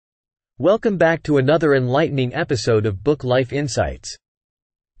Welcome back to another enlightening episode of Book Life Insights.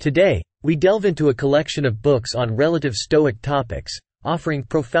 Today, we delve into a collection of books on relative Stoic topics, offering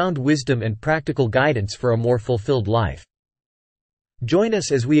profound wisdom and practical guidance for a more fulfilled life. Join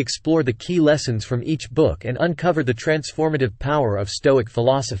us as we explore the key lessons from each book and uncover the transformative power of Stoic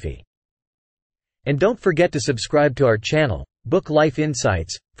philosophy. And don't forget to subscribe to our channel, Book Life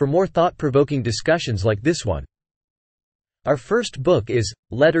Insights, for more thought-provoking discussions like this one. Our first book is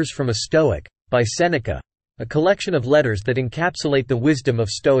Letters from a Stoic, by Seneca, a collection of letters that encapsulate the wisdom of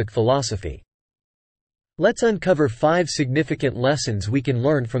Stoic philosophy. Let's uncover 5 significant lessons we can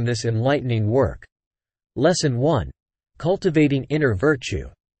learn from this enlightening work. Lesson 1. Cultivating inner virtue.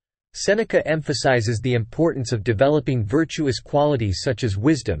 Seneca emphasizes the importance of developing virtuous qualities such as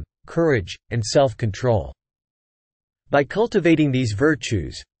wisdom, courage, and self-control. By cultivating these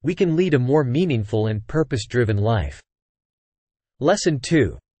virtues, we can lead a more meaningful and purpose-driven life. Lesson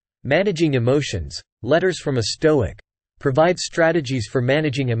 2. Managing emotions. Letters from a Stoic provides strategies for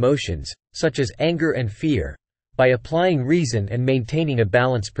managing emotions, such as anger and fear, by applying reason and maintaining a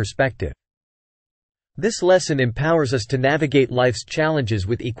balanced perspective. This lesson empowers us to navigate life's challenges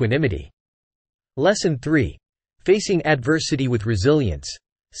with equanimity. Lesson 3. Facing adversity with resilience.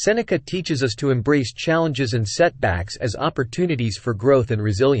 Seneca teaches us to embrace challenges and setbacks as opportunities for growth and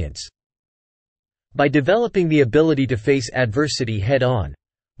resilience. By developing the ability to face adversity head-on,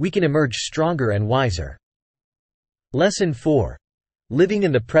 we can emerge stronger and wiser. Lesson 4. Living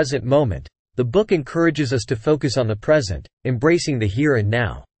in the present moment. The book encourages us to focus on the present, embracing the here and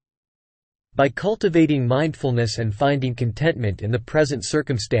now. By cultivating mindfulness and finding contentment in the present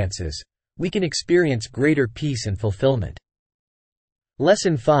circumstances, we can experience greater peace and fulfillment.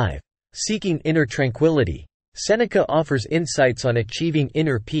 Lesson 5. Seeking inner tranquility. Seneca offers insights on achieving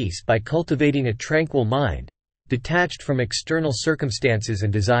inner peace by cultivating a tranquil mind, detached from external circumstances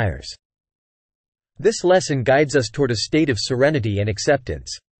and desires. This lesson guides us toward a state of serenity and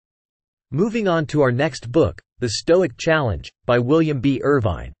acceptance. Moving on to our next book, The Stoic Challenge, by William B.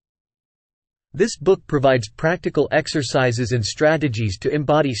 Irvine. This book provides practical exercises and strategies to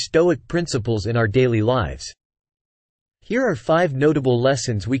embody Stoic principles in our daily lives. Here are 5 notable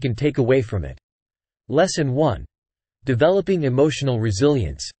lessons we can take away from it. Lesson 1. Developing emotional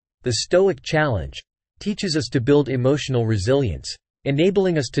resilience. The Stoic Challenge teaches us to build emotional resilience,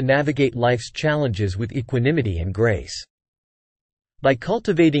 enabling us to navigate life's challenges with equanimity and grace. By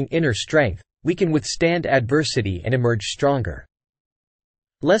cultivating inner strength, we can withstand adversity and emerge stronger.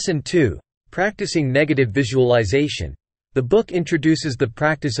 Lesson 2. Practicing negative visualization. The book introduces the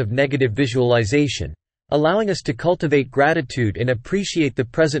practice of negative visualization, allowing us to cultivate gratitude and appreciate the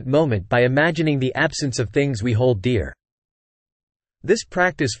present moment by imagining the absence of things we hold dear. This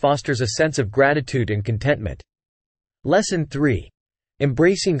practice fosters a sense of gratitude and contentment. Lesson 3.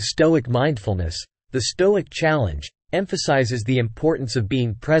 Embracing Stoic mindfulness. The Stoic Challenge emphasizes the importance of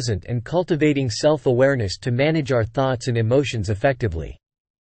being present and cultivating self-awareness to manage our thoughts and emotions effectively.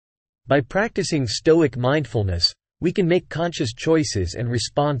 By practicing Stoic mindfulness, we can make conscious choices and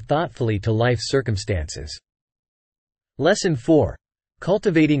respond thoughtfully to life's circumstances. Lesson 4.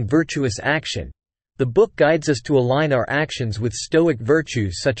 Cultivating virtuous action. The book guides us to align our actions with Stoic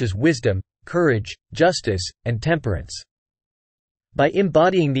virtues such as wisdom, courage, justice, and temperance. By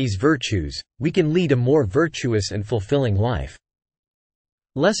embodying these virtues, we can lead a more virtuous and fulfilling life.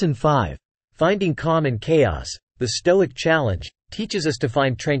 Lesson 5. Finding calm in chaos. The Stoic Challenge teaches us to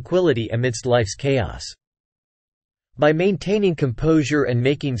find tranquility amidst life's chaos. By maintaining composure and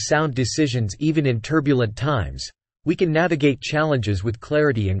making sound decisions even in turbulent times, we can navigate challenges with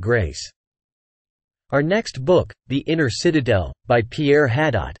clarity and grace. Our next book, The Inner Citadel, by Pierre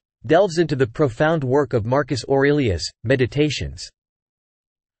Hadot, delves into the profound work of Marcus Aurelius, Meditations.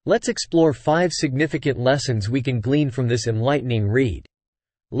 Let's explore 5 significant lessons we can glean from this enlightening read.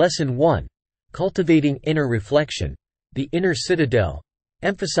 Lesson 1. Cultivating inner reflection. The Inner Citadel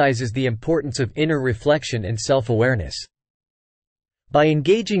emphasizes the importance of inner reflection and self-awareness. By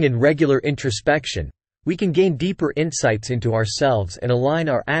engaging in regular introspection, we can gain deeper insights into ourselves and align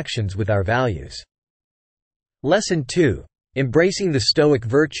our actions with our values. Lesson 2. Embracing the Stoic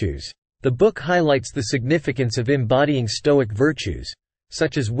virtues. The book highlights the significance of embodying Stoic virtues,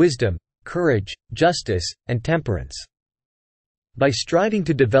 such as wisdom, courage, justice, and temperance. By striving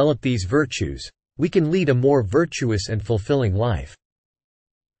to develop these virtues, we can lead a more virtuous and fulfilling life.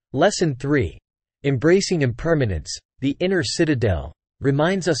 Lesson 3. Embracing impermanence. The Inner Citadel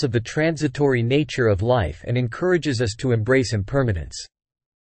reminds us of the transitory nature of life and encourages us to embrace impermanence.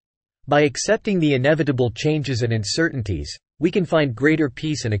 By accepting the inevitable changes and uncertainties, we can find greater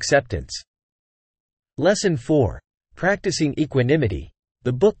peace and acceptance. Lesson 4. Practicing equanimity.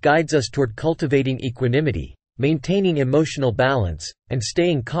 The book guides us toward cultivating equanimity, maintaining emotional balance, and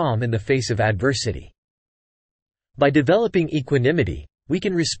staying calm in the face of adversity. By developing equanimity, we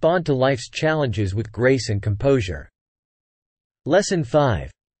can respond to life's challenges with grace and composure. Lesson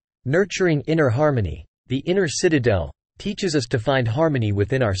 5. Nurturing inner harmony. The inner citadel teaches us to find harmony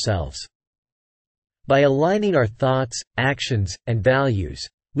within ourselves. By aligning our thoughts, actions, and values,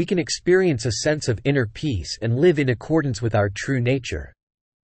 we can experience a sense of inner peace and live in accordance with our true nature.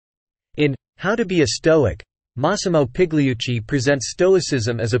 In How to Be a Stoic, Massimo Pigliucci presents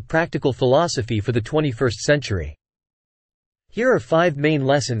Stoicism as a practical philosophy for the 21st century. Here are 5 main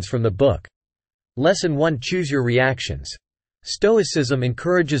lessons from the book. Lesson 1. Choose your reactions. Stoicism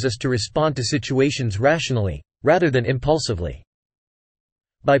encourages us to respond to situations rationally, rather than impulsively.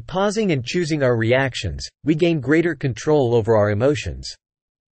 By pausing and choosing our reactions, we gain greater control over our emotions.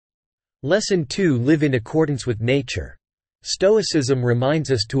 Lesson 2. Live in accordance with nature. Stoicism reminds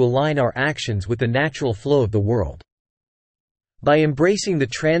us to align our actions with the natural flow of the world. By embracing the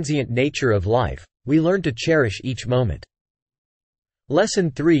transient nature of life, we learn to cherish each moment. Lesson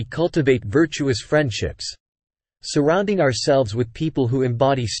 3. Cultivate virtuous friendships. Surrounding ourselves with people who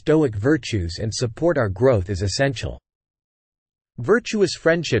embody Stoic virtues and support our growth is essential. Virtuous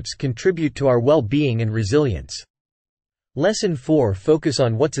friendships contribute to our well-being and resilience. Lesson 4. Focus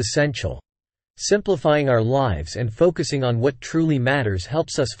on what's essential. Simplifying our lives and focusing on what truly matters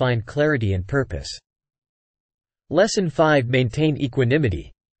helps us find clarity and purpose. Lesson 5. Maintain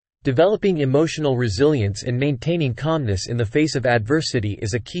equanimity. Developing emotional resilience and maintaining calmness in the face of adversity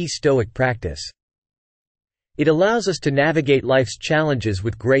is a key Stoic practice. It allows us to navigate life's challenges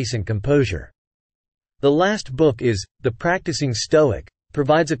with grace and composure. The last book is The Practicing Stoic,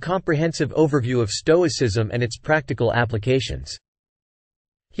 provides a comprehensive overview of Stoicism and its practical applications.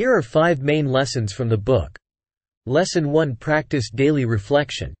 Here are 5 main lessons from the book. Lesson 1. Practice daily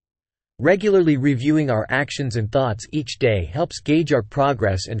reflection. Regularly reviewing our actions and thoughts each day helps gauge our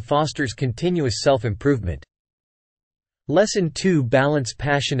progress and fosters continuous self-improvement. Lesson 2. Balance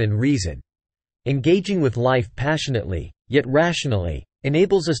passion and reason. Engaging with life passionately, yet rationally,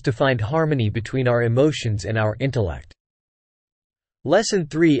 enables us to find harmony between our emotions and our intellect. Lesson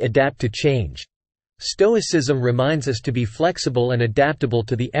 3. Adapt to change. Stoicism reminds us to be flexible and adaptable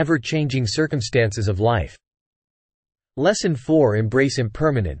to the ever-changing circumstances of life. Lesson 4. Embrace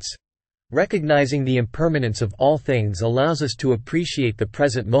impermanence. Recognizing the impermanence of all things allows us to appreciate the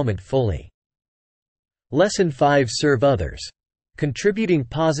present moment fully. Lesson 5. Serve others. Contributing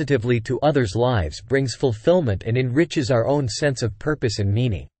positively to others' lives brings fulfillment and enriches our own sense of purpose and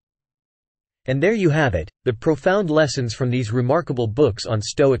meaning. And there you have it, the profound lessons from these remarkable books on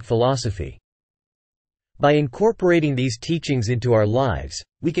Stoic philosophy. By incorporating these teachings into our lives,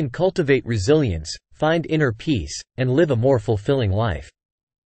 we can cultivate resilience, find inner peace, and live a more fulfilling life.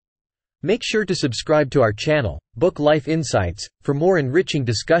 Make sure to subscribe to our channel, Book Life Insights, for more enriching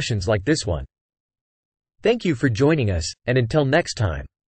discussions like this one. Thank you for joining us, and until next time.